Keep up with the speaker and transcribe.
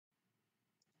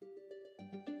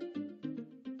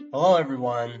Hello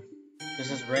everyone,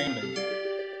 this is Raymond.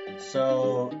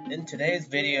 So in today's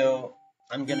video,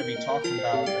 I'm going to be talking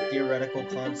about the theoretical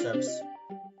concepts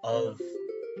of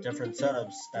different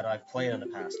setups that I've played in the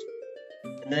past.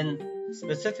 And then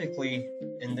specifically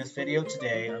in this video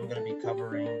today, I'm going to be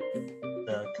covering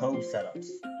the cove setups.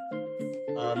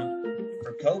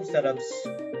 For cove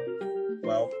setups,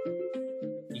 well,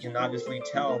 you can obviously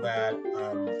tell that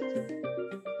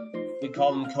we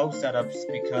call them cove setups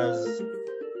because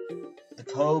the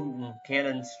cove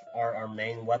cannons are our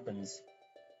main weapons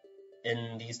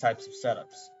in these types of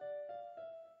setups.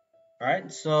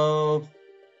 Alright, so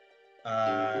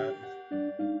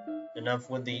enough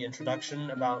with the introduction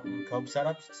about cove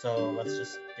setups, so let's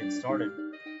just get started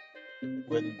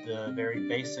with the very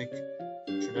basic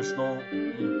traditional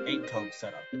 8 cove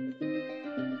setup.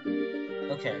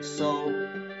 Okay, so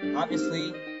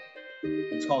obviously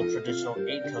it's called traditional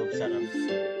 8 cove setup.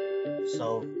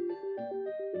 So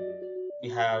we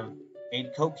have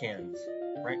 8 cove cannons,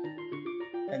 right?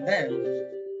 And then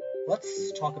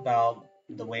let's talk about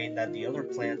the way that the other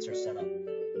plants are set up.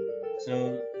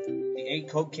 So the 8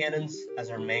 cove cannons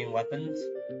as our main weapons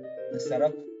in the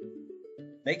setup,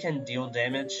 they can deal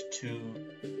damage to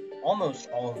almost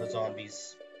all of the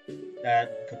zombies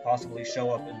that could possibly show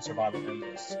up in Survival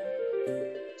Endless.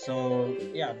 So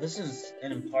yeah, this is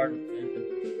an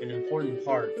important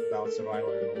part about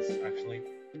Survival Endless actually,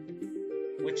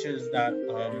 which is that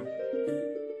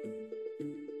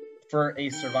for a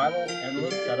Survival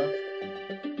Endless setup,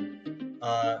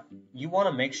 you want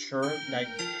to make sure that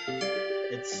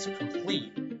it's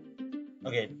complete.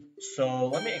 Okay, so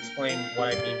let me explain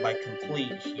what I mean by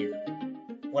complete here.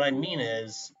 What I mean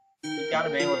is, you gotta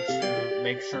be able to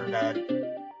make sure that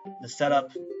the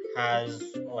setup has,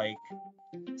 like,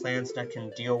 plants that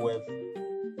can deal with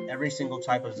every single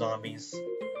type of zombies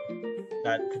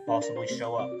that could possibly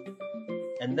show up.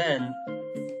 And then,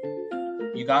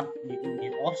 you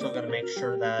also gotta make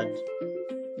sure that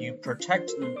you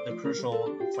protect the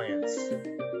crucial plants.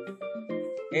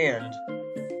 And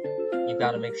you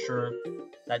gotta make sure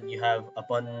that you have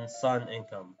abundant sun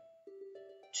income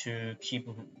to keep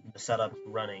the setup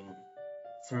running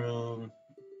through,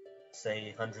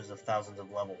 say, hundreds of thousands of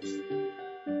levels.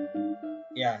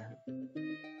 Yeah.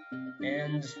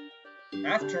 And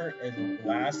after it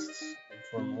lasts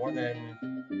for more than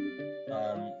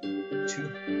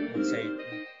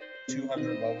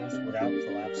 200 levels without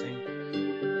collapsing,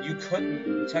 you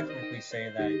could technically say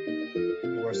that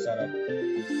your setup,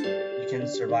 you can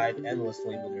survive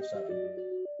endlessly with your setup.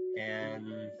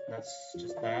 And that's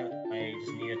just that. I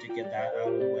just needed to get that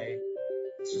out of the way.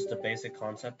 It's just a basic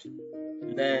concept.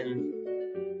 And then,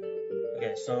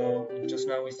 okay, so just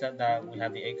now we said that we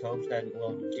have the 8 coves that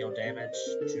will deal damage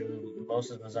to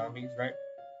most of the zombies, right?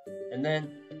 And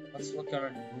then let's look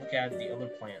at the other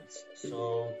plants.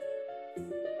 So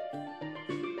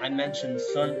I mentioned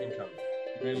sun income.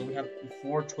 And then we have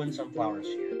 4 twin sunflowers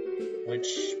here,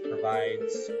 which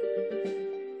provides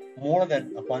more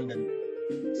than abundant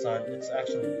sun. It's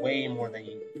actually way more than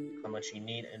how much you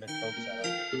need in a cove setup,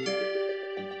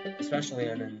 especially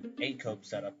in an 8 cove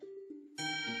setup.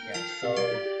 Yeah, so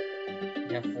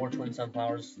you have 4 twin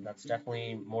sunflowers. That's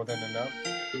definitely more than enough.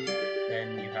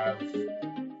 Then you have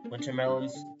winter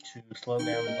melons to slow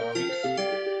down the zombies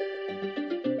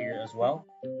here as well.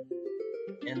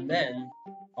 And then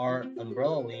our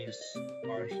umbrella leaves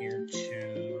are here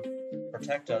to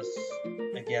protect us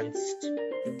against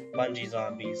bungee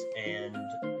zombies and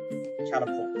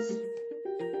catapults.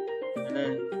 And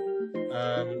then,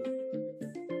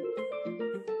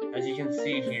 as you can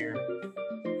see here,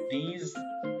 these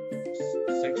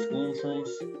 6 gloom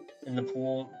shrooms in the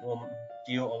pool will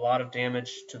deal a lot of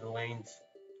damage to the lanes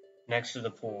next to the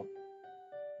pool.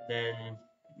 Then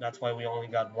that's why we only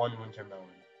got 1 winter melon.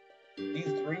 These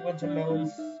 3 winter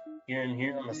melons here and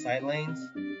here on the side lanes,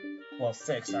 well,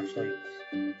 6 actually,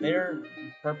 their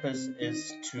purpose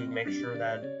is to make sure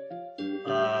that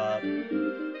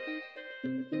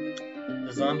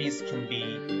the zombies can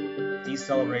be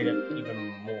decelerated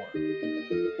even more.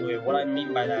 Okay, what I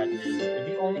mean by that is, if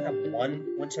you only have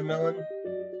 1 winter melon,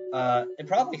 it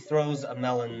probably throws a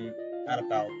melon at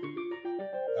about,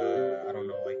 I don't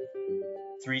know, like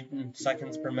 3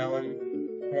 seconds per melon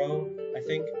throw, I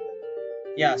think.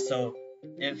 Yeah, so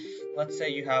if, let's say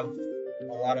you have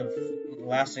a lot of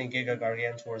lasting Giga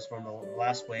Gargantuars from the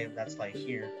last wave that's like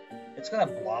here, it's gonna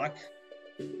block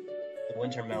the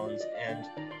winter melons, and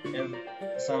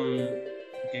if some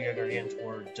Giga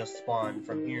Gargantuar just spawned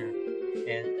from here,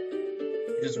 and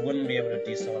you just wouldn't be able to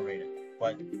decelerate it.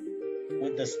 But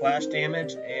with the splash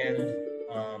damage and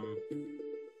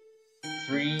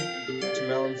 3 winter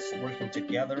melons working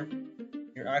together,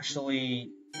 you're actually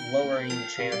lowering the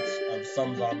chance of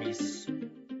some zombies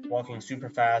walking super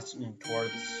fast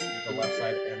towards the left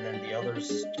side and then the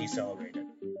others decelerated.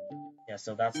 Yeah,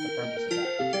 so that's the purpose of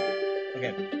that.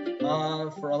 Okay,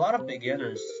 for a lot of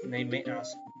beginners, they may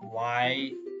ask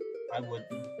why I would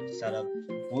set up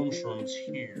bloom shrooms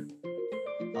here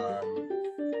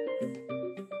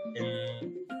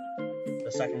in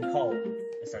the second column,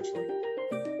 essentially.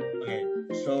 Okay,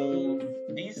 so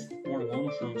these four bloom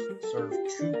shrooms serve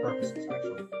two purposes,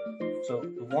 actually. So,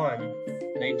 one,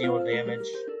 they deal damage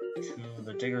to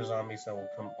the digger zombies that will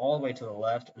come all the way to the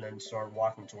left and then start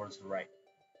walking towards the right.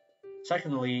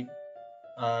 Secondly,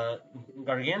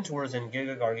 Gargantuars and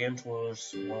Giga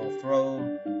Gargantuars will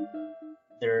throw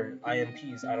their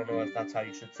IMPs. I don't know if that's how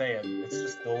you should say it. It's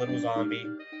just the little zombie.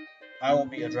 I will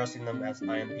be addressing them as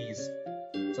IMPs.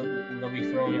 So they'll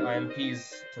be throwing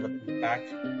IMPs to the back,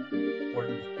 or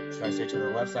should I say to the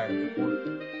left side of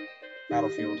the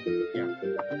battlefield. Yeah.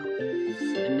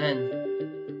 And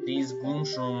then these bloom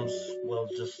shrooms will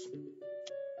just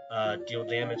deal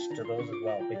damage to those as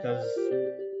well, because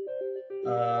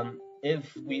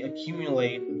if we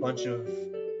accumulate a bunch of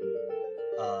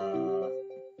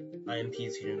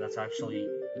IMPs here, that's actually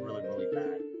really, really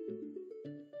bad.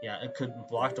 Yeah, it could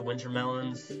block the winter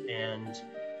melons, and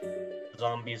the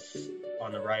zombies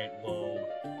on the right will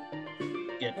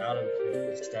get out of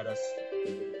the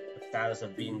status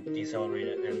of being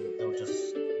decelerated, and they'll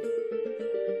just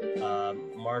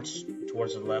march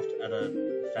towards the left at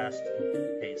a fast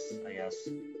pace, I guess.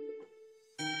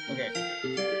 Okay,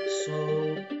 so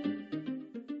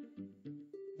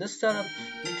this setup,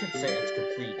 you could say it's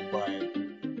complete,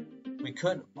 but we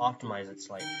could optimize it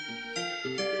slightly.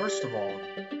 First of all,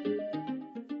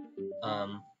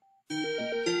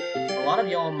 a lot of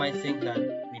y'all might think that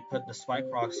we put the spike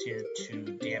rocks here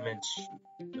to damage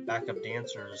the backup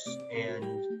dancers,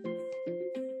 and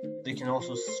they can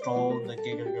also stall the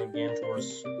Giga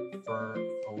Gargantuars for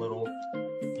a little,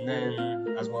 and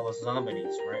then as well as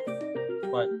zombies, right?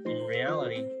 But in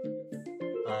reality,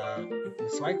 the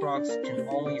spike rocks can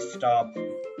only stop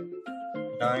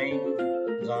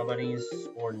 9 zombies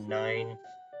or 9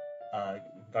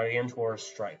 Gargantuar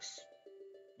strikes,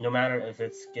 no matter if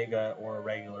it's Giga or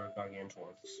regular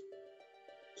Gargantuars.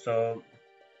 So,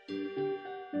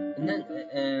 and then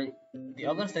the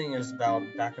other thing is about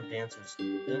backup dancers.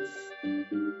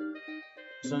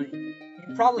 So you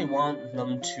probably want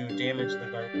them to damage the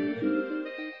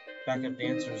backup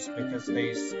dancers because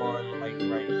they spawn like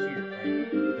right here, right?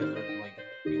 Because they're like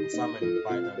being summoned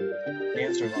by the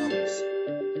dancer zombies.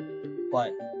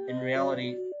 But in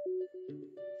reality,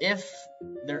 if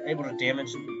they're able to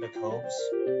damage the coves,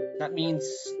 that means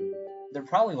they're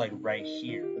probably like right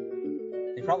here.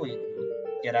 They probably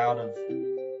get out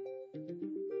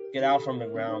from the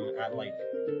ground at like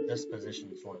this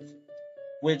position, sort of,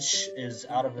 which is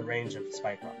out of the range of the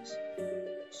spike rocks.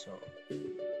 So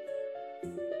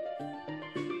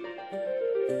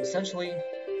essentially,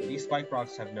 these spike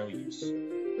rocks have no use,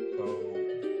 so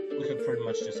we could pretty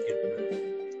much just get rid of them.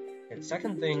 And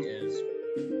second thing is,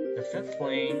 the 5th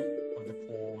lane of the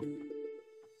pool,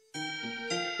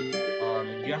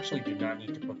 you actually do not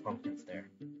need to put pumpkins there.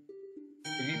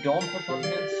 If you don't put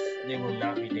pumpkins, they will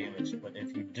not be damaged, but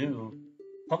if you do,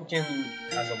 pumpkin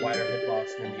has a wider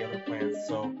hitbox than the other plants,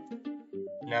 so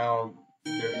now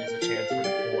there is a chance for the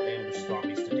pool and the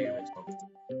zombies to damage them.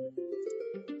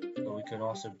 So we could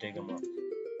also dig them up.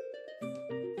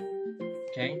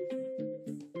 Okay,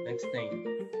 next thing.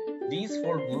 These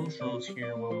 4 bloom shrooms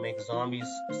here will make zombies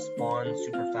spawn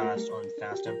super fast on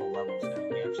fast tempo levels, and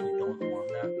we actually don't want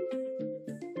that,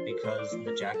 because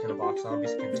the Jack-in-the-Box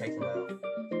zombies can take them out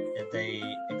if they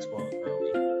explode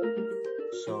early.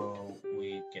 So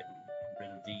we get rid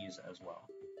of these as well.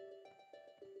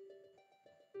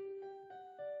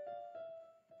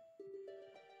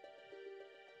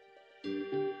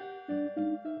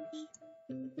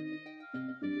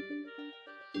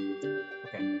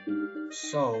 Okay,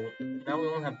 so now we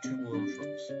only have 2 bloom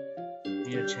shrooms. We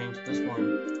need to change this one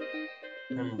to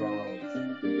an umbrella leaf.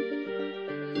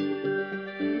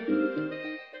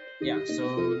 Yeah,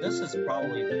 so this is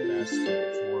probably the best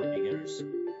for beginners.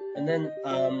 And then,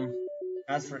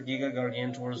 as for Giga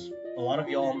Gargantuars, a lot of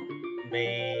y'all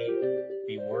may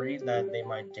be worried that they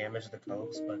might damage the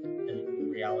coves, but in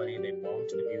reality they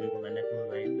won't if you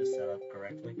manipulate the setup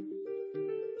correctly.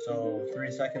 So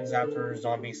 3 seconds after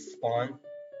zombies spawn,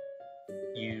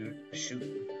 you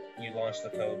launch the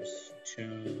coves to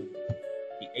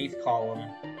the 8th column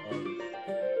of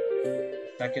the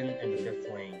 2nd and the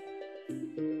 5th lane.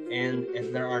 And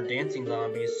if there are dancing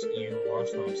zombies, you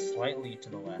launch them slightly to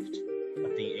the left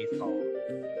of the 8th column.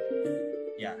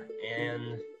 Yeah,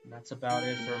 and that's about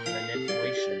it for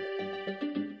manipulation.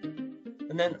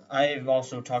 And then I've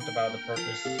also talked about the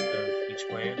purpose of each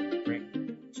plant. Great.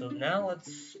 So now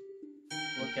let's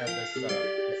look at this setup.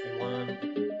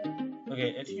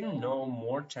 If you know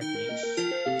more techniques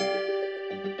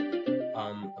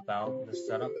about this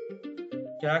setup,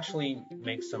 you can actually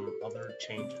make some other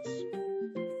changes.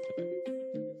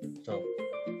 So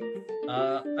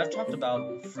I've talked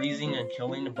about freezing and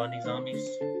killing the Bundy zombies.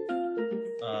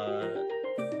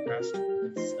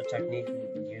 It's a technique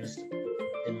used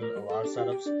in a lot of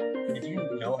setups. If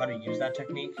you know how to use that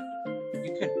technique,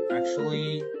 you could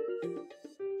actually,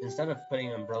 instead of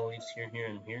putting umbrella leaves here, here,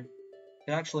 and here, you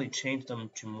can actually change them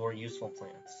to more useful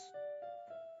plants.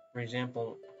 For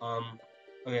example,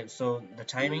 okay, so the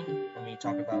timing, let me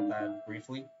talk about that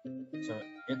briefly. So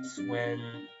it's when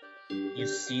you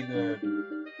see the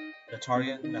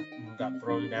target that got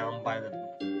thrown down by the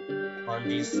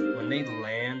Bundies, when they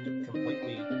land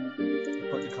completely, you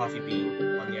put the coffee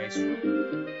bean on the ice room.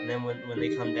 And then when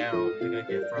they come down, they're gonna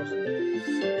get frozen.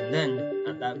 And then,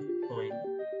 at that point,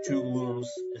 2 blooms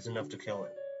is enough to kill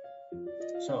it.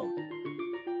 So,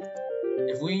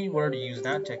 if we were to use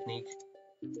that technique,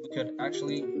 we could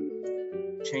actually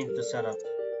change the setup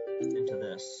into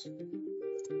this.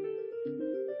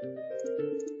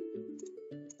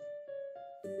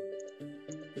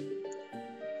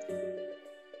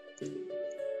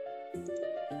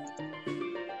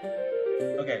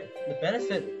 Okay, the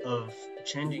benefit of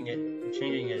changing it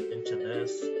into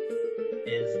this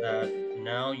is that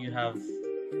now you have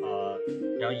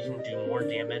now you can do more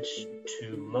damage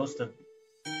to most of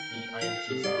the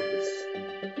IMP zombies.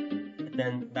 And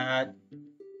then that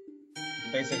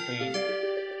basically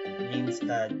means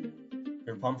that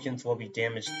your pumpkins will be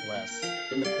damaged less.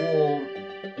 In the pool,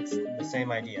 it's the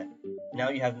same idea. Now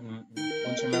you have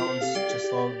winter melons to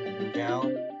slow them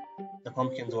down. The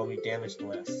pumpkins will be damaged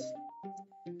less.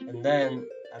 And then,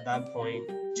 at that point,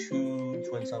 2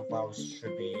 twin sunflowers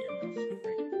should be enough.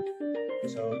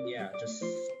 So yeah, just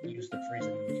use the freeze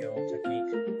and kill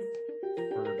technique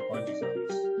for the Bundy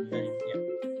zombies. And then, yeah.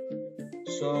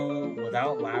 So,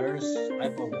 without ladders, I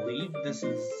believe this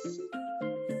is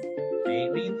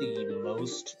maybe the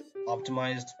most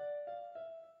optimized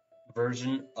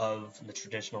version of the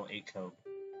traditional 8 code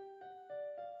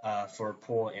for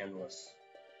pool endless.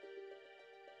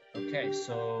 Okay,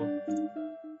 so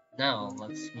now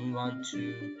let's move on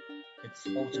to its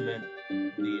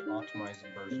ultimately optimized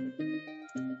version.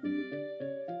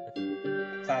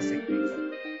 The classic 8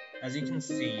 code. As you can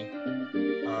see,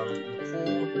 the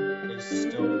pool is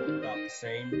still about the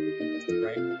same,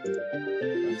 right?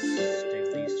 Let's dig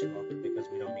these 2 up because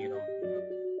we don't need them.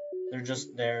 They're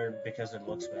just there because it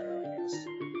looks better, I guess.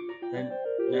 Then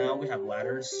now we have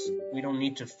ladders. We don't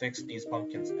need to fix these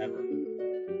pumpkins ever.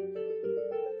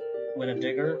 When a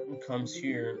digger comes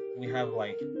here, we have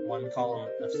like 1 column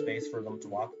of space for them to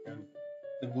walk, and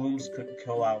the blooms could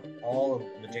kill out all of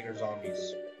the digger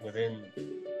zombies within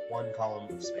 1 column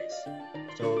of space.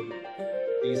 So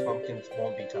these pumpkins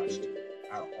won't be touched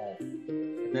at all.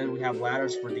 And then we have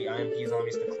ladders for the IMP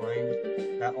zombies to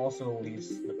climb. That also leaves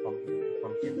the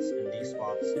pumpkins in these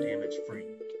spots damage free.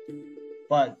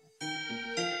 But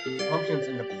pumpkins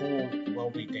in the pool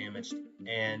will be damaged,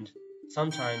 and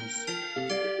sometimes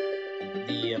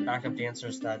the backup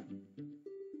dancers that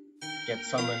get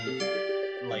summoned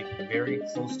like very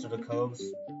close to the coves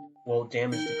will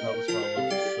damage the coves for a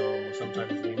little, so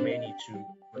sometimes we may need to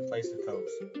replace the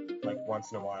coves like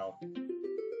once in a while.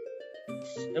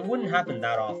 It wouldn't happen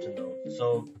that often though,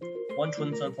 so 1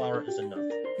 twin sunflower is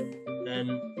enough.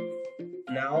 Then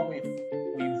now we've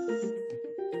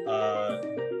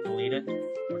deleted,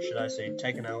 or should I say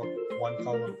taken out 1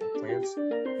 column of plants.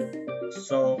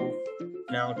 So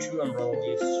now 2 umbrella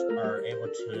leaves are able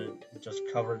to just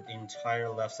cover the entire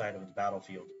left side of the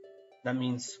battlefield. That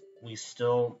means we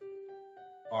still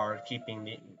are keeping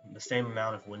the same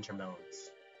amount of winter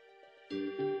melons.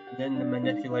 And then the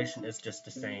manipulation is just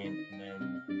the same, and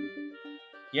then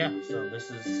yeah, so this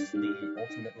is the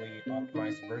ultimately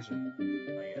optimized version,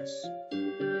 I guess.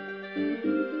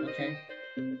 Okay.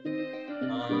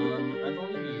 I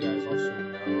believe you guys also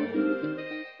know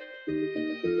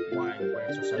why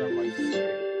plants are set up like this,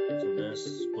 right? So this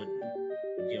would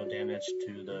deal damage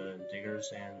to the diggers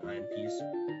and IMPs.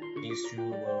 These 2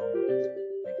 will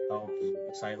like help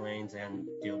side lanes and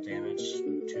deal damage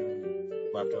to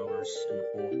leftovers in the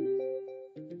pool.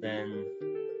 Then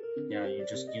yeah, you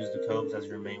just use the coves as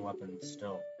your main weapon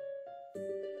still.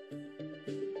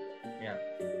 Yeah.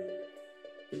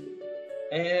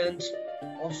 And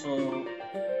also,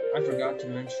 I forgot to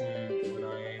mention when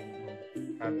I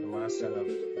had the last setup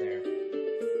there,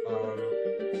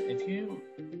 if you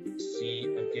see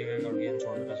a Giga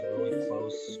Gargantuar that's really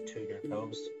close to your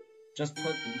Cobes, just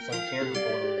put some cannon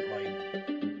fodder,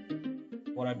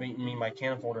 like, what I mean by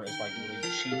cannon fodder is like really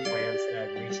cheap plants that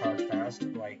recharge fast,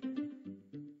 like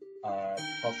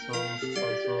puff shrooms,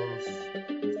 sun shrooms,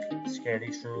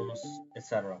 scaredy shrooms,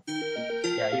 etc.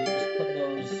 Yeah, you can just put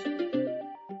those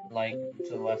like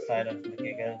to the left side of the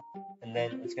Giga, and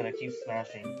then it's gonna keep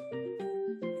smashing.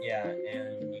 Yeah,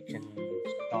 and you can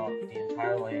stop the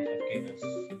entire lane of Gigas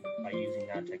by using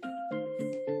that technique.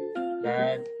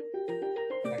 That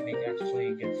technique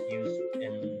actually gets used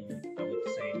in, I would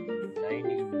say,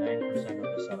 99% of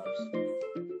the setups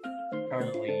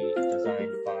currently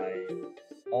designed by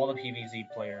all the PvZ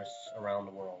players around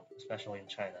the world, especially in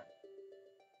China.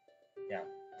 Yeah.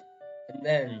 And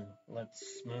then,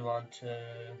 let's move on to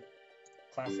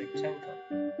Classic Tenko.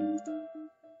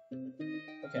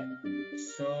 Okay,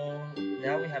 so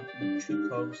now we have 2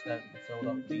 codes that filled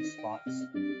up these spots.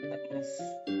 That means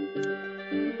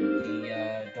we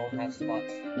don't have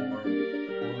spots for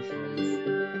balloon shrooms,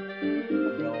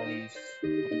 umbrella leaves,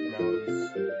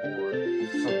 melons, or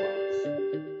sunflowers.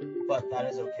 But that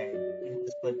is okay. We can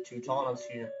just put 2 tall nuts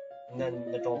here, and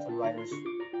then the dolphin riders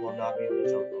will not be able to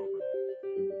jump over.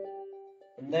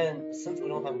 And then, since we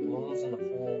don't have balloons in the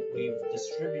pool, we've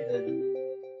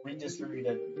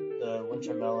redistributed the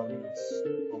winter melons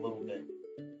a little bit,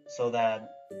 so that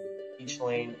each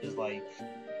lane is like,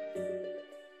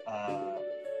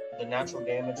 the natural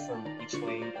damage from each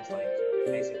lane is like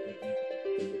basically equal.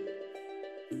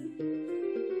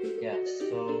 Yeah,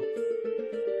 so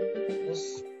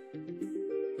this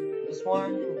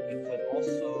one we could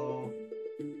also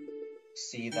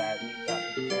see that we've got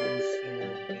the bones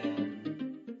here,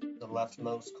 and the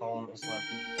leftmost column is left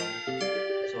blank.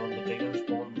 So the diggers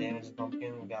won't damage the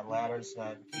pumpkin. We've got ladders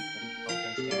that keep the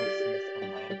pumpkins damage from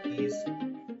land peas.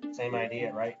 Same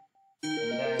idea, right?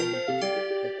 And then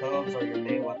the coves are your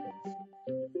main weapons.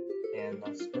 And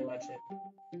that's pretty much it.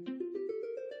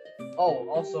 Oh,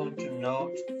 also to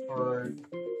note, for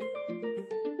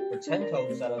 10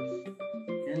 cove setups,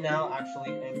 you're now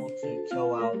actually able to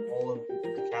kill out all of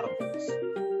the catapults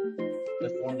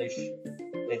before they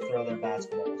throw their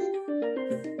basketballs.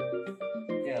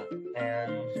 Yeah,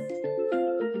 and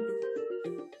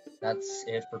that's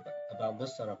it about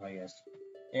this setup, I guess.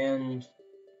 And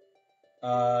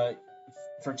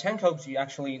for 10 coves, you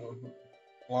actually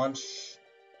launch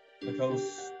the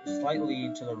coves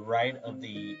slightly to the right of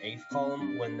the 8th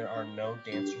column when there are no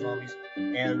dancer zombies,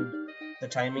 and the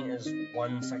timing is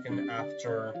 1 second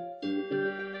after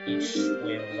each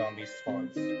wave of zombies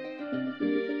spawns.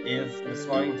 If the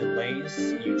spawning delays,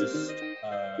 you just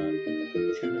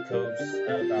shoot the coves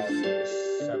at about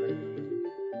 7.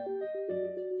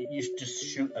 You just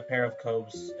shoot a pair of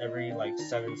coves every like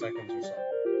 7 seconds or so.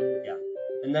 Yeah,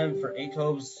 and then for 8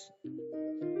 coves,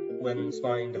 when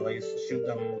spawning delays, shoot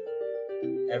them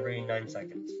every 9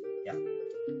 seconds. Yeah.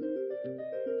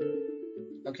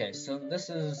 Okay, so this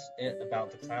is it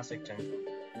about the classic Tenko.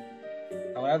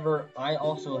 However, I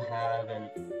also have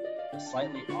a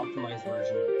slightly optimized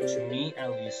version, to me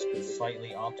at least,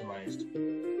 slightly optimized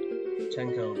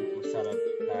Tenko setup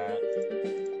that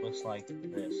looks like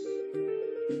this.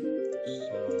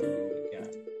 So, yeah.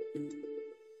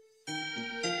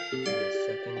 Give me a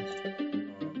second.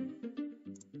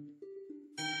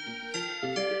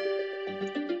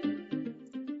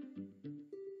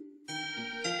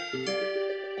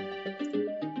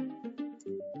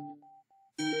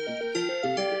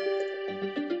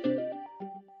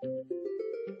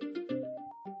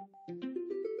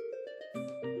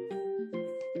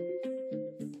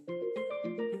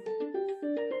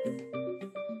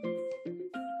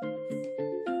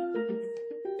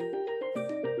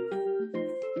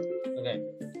 Okay,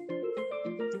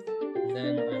 and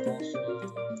then I've also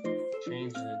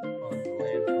changed it on the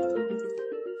land column.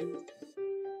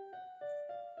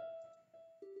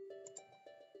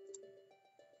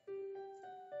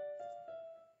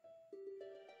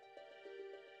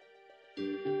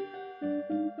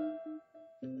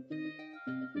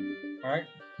 Alright,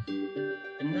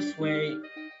 in this way,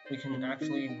 we can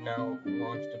actually now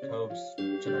launch the coves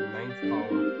to the 9th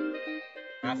column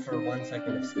after 1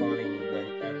 second of spawning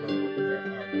whenever there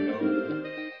are no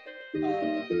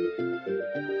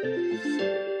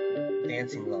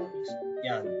dancing zombies.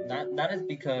 Yeah, that is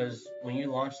because when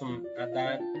you launch them at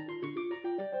that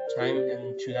time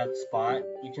into that spot,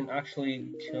 you can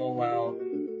actually kill out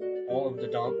all of the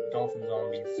dolphin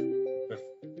zombies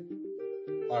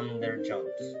on their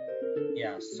jumps.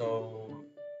 Yeah, so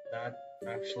that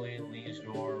actually leaves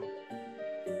your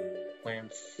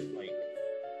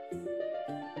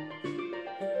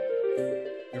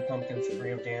pumpkins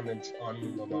free of damage on the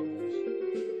levels.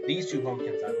 These 2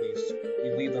 pumpkins, at least,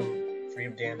 you leave them free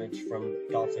of damage from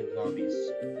dolphin zombies.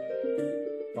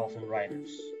 Dolphin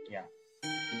riders, yeah.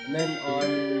 And then on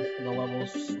the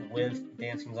levels with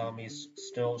dancing zombies,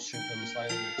 still shoot them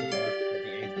slightly to the left of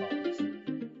the 8th columns.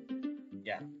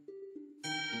 Yeah.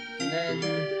 And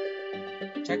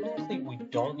then, technically, we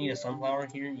don't need a sunflower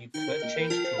here. You could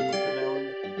change to a wintermelon.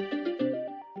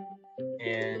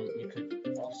 And you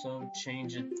could also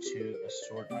change it to a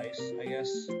sword ice, I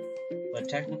guess. But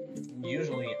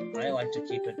usually, I like to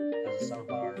keep it as a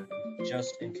sunflower,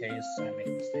 just in case I make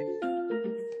mistakes.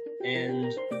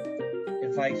 And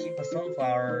if I keep a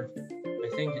sunflower, I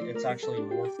think it's actually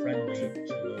more friendly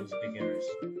to those beginners.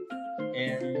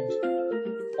 And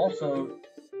also,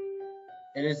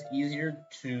 it is easier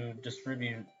to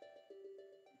distribute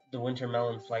the winter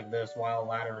melons like this while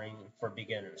laddering for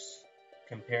beginners,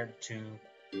 compared to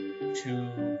 2,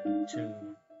 2,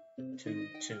 2,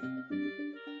 2.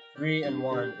 3 and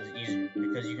 1 is easier,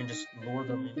 because you can just lure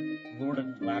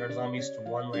the ladder zombies to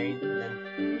one lane, and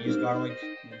then use garlic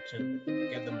to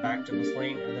get them back to this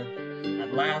lane, and then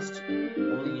at last,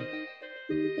 only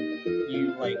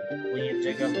you, like, when you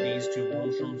dig up these 2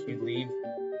 mushrooms, you leave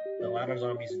the ladder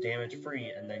zombies damage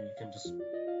free, and then you can just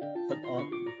put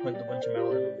the winter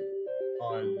melon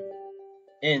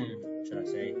should I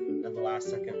say, at the last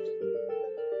second.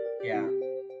 Yeah.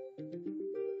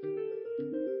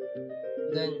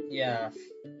 Then, yeah,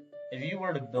 if you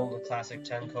were to build a classic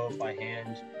 10 cove by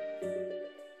hand,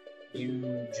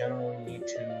 you generally need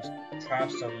to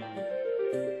trap some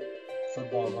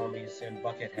football zombies and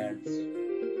bucket heads,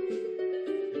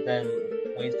 and then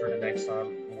wait for the next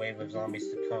wave of zombies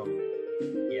to come.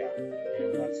 Yeah,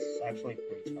 and that's actually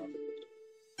pretty tough.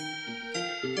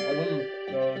 I wouldn't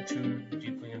go too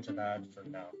deeply into that for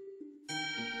now.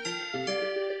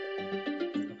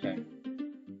 Okay.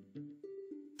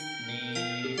 The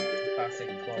classic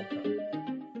 12 code.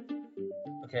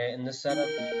 Okay, in this setup,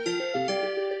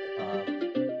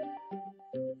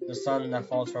 the sun that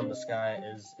falls from the sky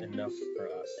is enough for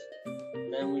us.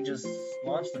 Then we just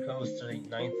launch the coast to the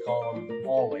 9th column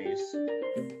always.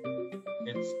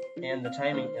 And the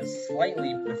timing is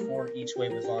slightly before each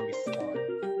wave of zombies spawn.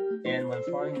 And when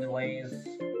spawning delays,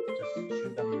 just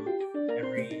shoot them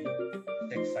every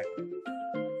 6 seconds.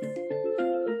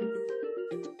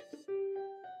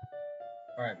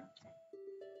 Alright,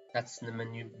 that's the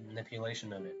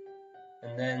manipulation of it.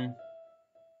 And then,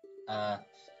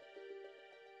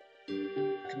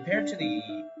 compared to the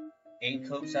 8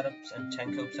 cope setups and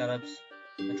 10 cope setups,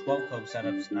 the 12 cope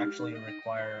setups actually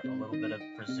require a little bit of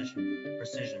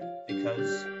precision,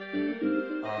 because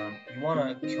you want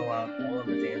to kill out all of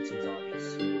the dancing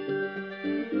zombies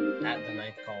at the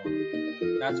 9th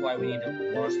column. That's why we need to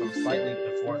launch them slightly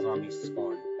before zombies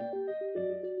spawn.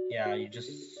 Yeah, you just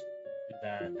do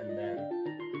that, and then,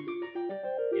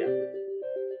 yeah.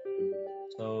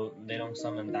 So they don't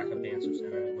summon backup dancers,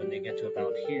 and then when they get to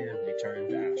about here, they turn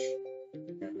into ash.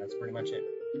 And that's pretty much it.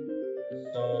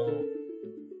 So,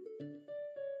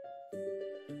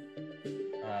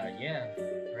 yeah,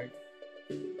 right.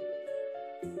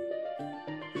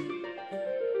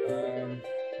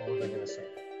 What was I gonna say?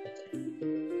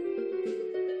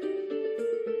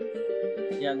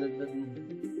 Yeah,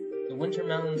 the winter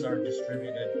melons are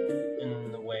distributed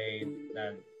in the way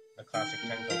that the classic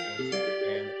 10 cope was,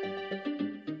 and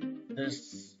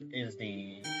this is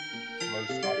the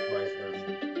most optimized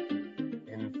version,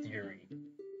 in theory.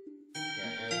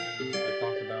 Yeah, and I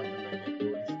talked about the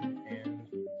manipulation, and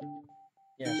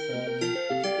yeah, so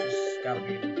just gotta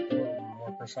be a little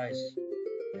more precise,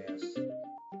 I guess.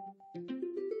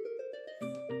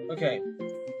 Okay,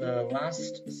 the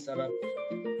last setup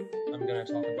I'm gonna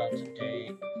talk about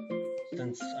today,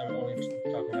 since I'm only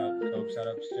talking about cope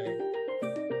setups today,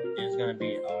 is gonna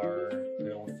be our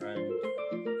good old friend,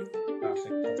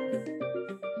 classic cope.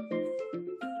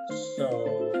 So,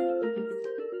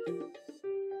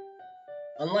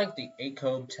 unlike the 8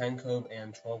 cope, 10 cope,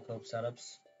 and 12 cope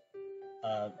setups,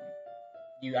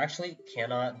 you actually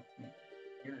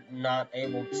you're not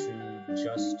able to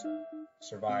just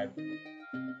survive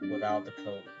without the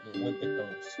with the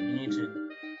copes. You need to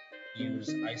use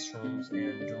ice shrooms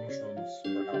and doom shrooms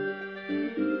for help.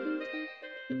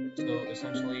 So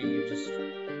essentially, you just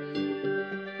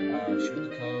shoot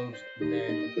the copes, and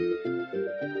then,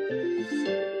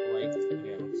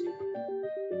 let's see.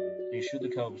 So you shoot the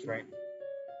copes, right?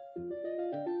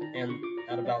 And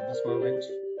at about this moment,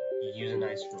 you use an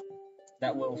ice shroom.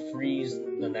 That will freeze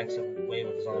the next wave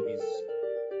of zombies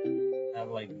at,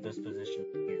 like, this position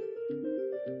here.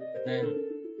 And then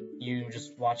you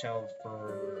just watch out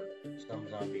for some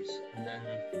zombies. And then,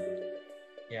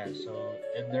 Yeah, so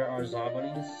if there are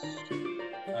zombies,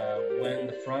 when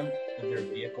the front of their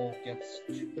vehicle gets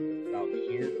to about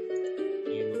here,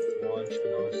 you launch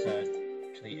another set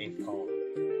to the 8th column.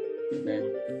 Then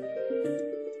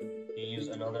you use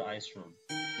another ice room,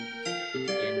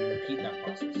 and you repeat that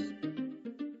process.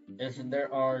 If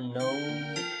there are no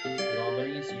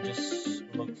zombies, you just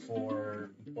look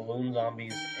for balloon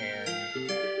zombies and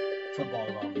football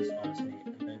zombies, honestly.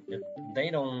 And then if they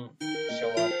don't show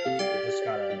up, you just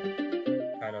gotta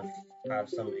kind of have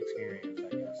some experience,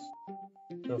 I guess.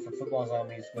 So for football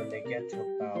zombies, when they get to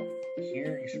about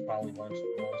here, you should probably launch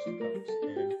the codes.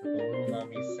 And for balloon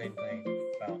zombies, same thing,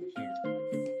 about here.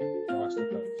 Launch the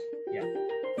codes. Yeah.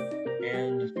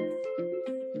 And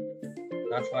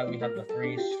that's why we have the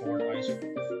 3 stored ice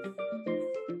rooms.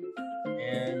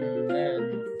 And then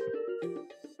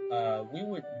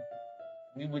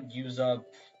we would use up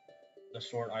the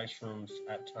stored ice rooms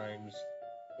at times,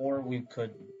 or we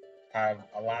could have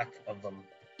a lack of them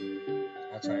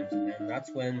at times, and that's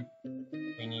when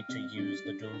we need to use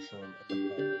the Doom Shroom at the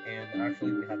point. And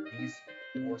actually, we have these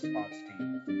 4 spots to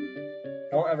use.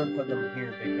 Don't ever put them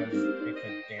here because it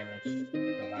could damage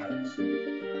the ladders.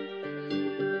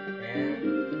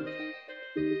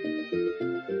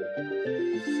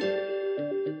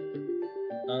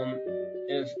 And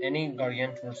if any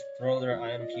Gargantuars throw their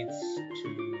IMPs to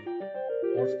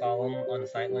 4th column on the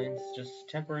sidelines, just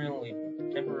temporarily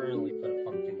put a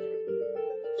pumpkin there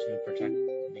to protect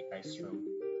the ice room.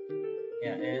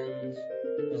 Yeah, and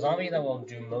the zombie that will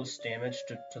do most damage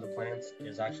to the plants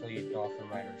is actually Dolphin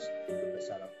Riders in the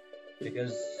setup,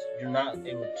 because you're not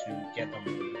able to get them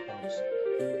really close,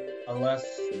 unless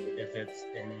if it's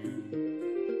in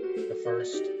the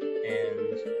 1st and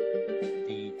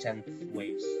the 10th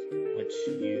waves, which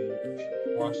you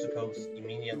launch the coast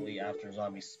immediately after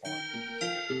zombies spawn.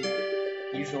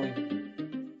 Usually,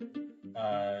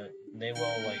 they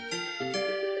will, like,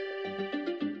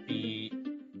 be...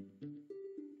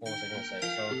 What was I gonna say?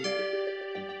 So,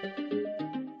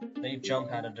 they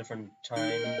jump at a different time. I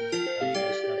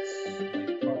guess that's,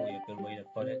 like, probably a good way to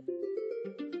put it.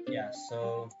 Yeah,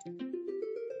 so...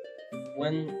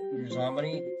 when your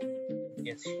zombie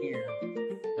gets here,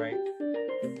 right?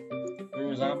 When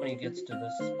your zombie gets to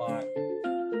this spot,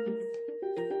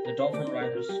 the Dolphin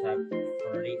Riders have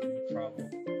already in trouble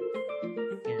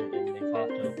here, and they've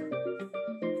hopped over.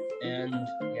 And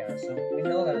yeah, so we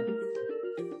know that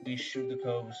we shoot the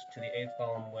coves to the 8th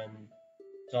column when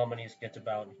zombies get to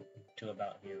about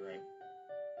here, right?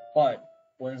 But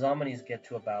when zombies get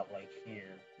to about, like,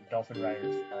 here, Dolphin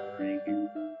Riders are already here.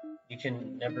 You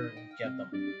can never get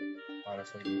them,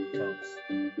 honestly, with coves.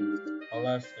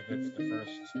 Unless if it's the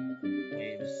first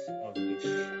waves of each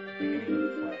beginning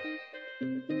of play.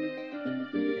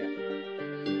 Yeah.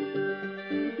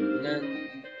 And then,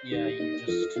 yeah, you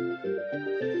just do that.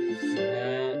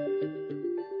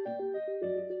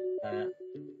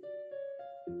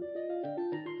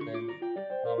 Then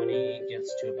zombie gets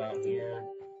to about here.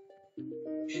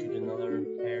 Shoot another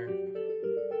pair.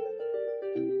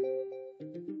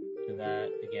 Do that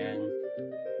again.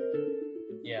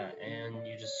 Yeah, and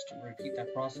you just repeat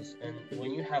that process. And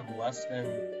when you have less than,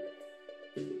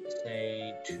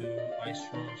 say, 2 ice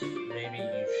rooms, maybe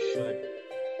you should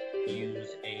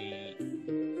use a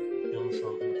Doom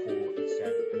Shroom in the pool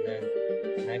instead. And then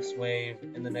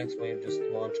in the next wave, just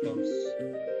launch ghosts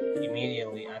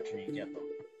immediately after you get them.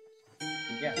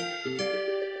 Yeah.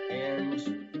 And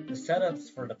the setups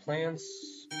for the plants,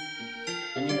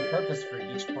 I mean, the purpose for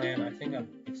each plant, I think I've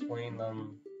explained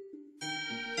them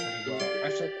pretty well.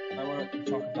 Actually, I want to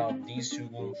talk about these 2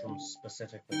 Gloom Shrooms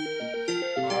specifically.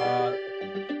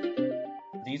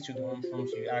 These 2 Gloom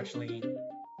Shrooms, you actually,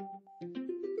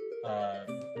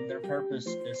 their purpose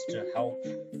is to help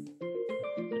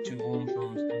the 2 Gloom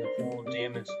Shrooms in the pool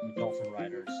damage the Dolphin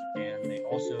Riders, and they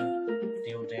also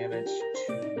deal damage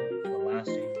to the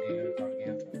lasting Giga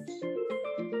Gargantuars.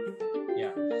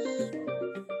 Yeah,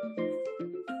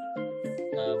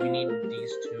 so we need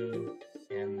these 2,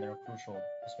 and they're crucial,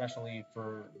 especially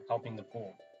for helping the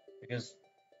pool, because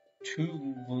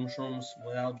 2 Gloom Shrooms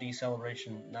without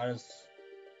deceleration, that is,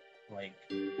 like,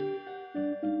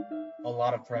 a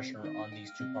lot of pressure on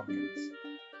these 2 pumpkins.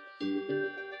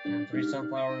 And 3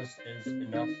 sunflowers is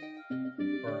enough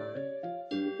for,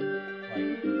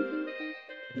 like,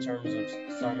 in terms of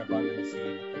sun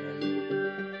abundancy.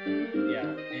 And yeah,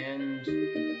 and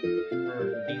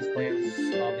for these plants,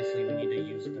 obviously we need to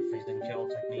use the freeze and kill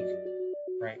technique,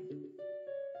 right?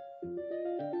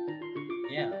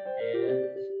 Yeah, and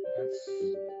that's...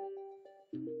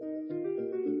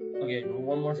 Okay,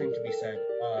 one more thing to be said.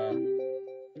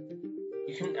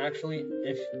 You can actually,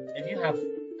 if you have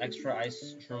extra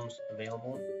ice shrooms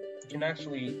available, you can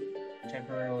actually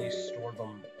temporarily store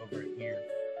them over here,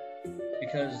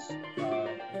 because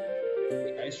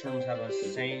the ice shrooms have a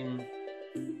same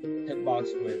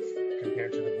hitbox width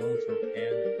compared to the bloom shroom,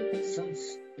 and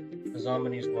since the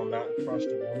zombies will not crush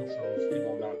the bloom shrooms, they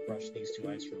will not crush these two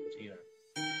ice shrooms either.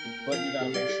 But you gotta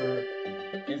make sure,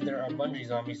 if there are bungee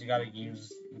zombies, you gotta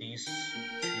use these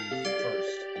two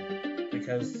first,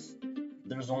 because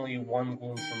there's only one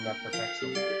bloom shroom that protects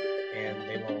them, and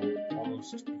they will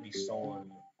almost be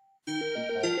stolen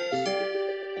always.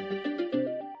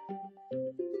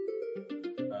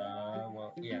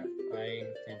 Well, yeah, I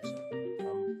think so.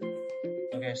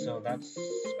 Okay, so that's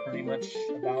pretty much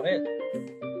about it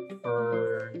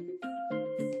for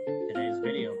today's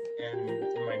video. And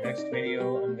in my next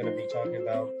video, I'm going to be talking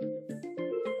about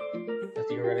the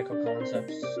theoretical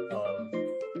concepts of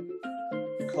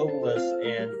codeless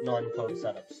and non-code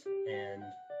setups. And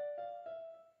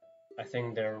I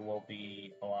think there will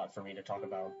be a lot for me to talk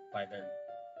about by then.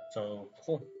 So,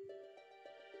 cool.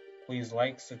 Please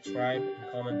like, subscribe,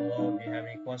 and comment below if you have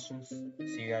any questions.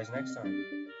 See you guys next time.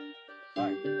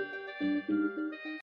 Bye.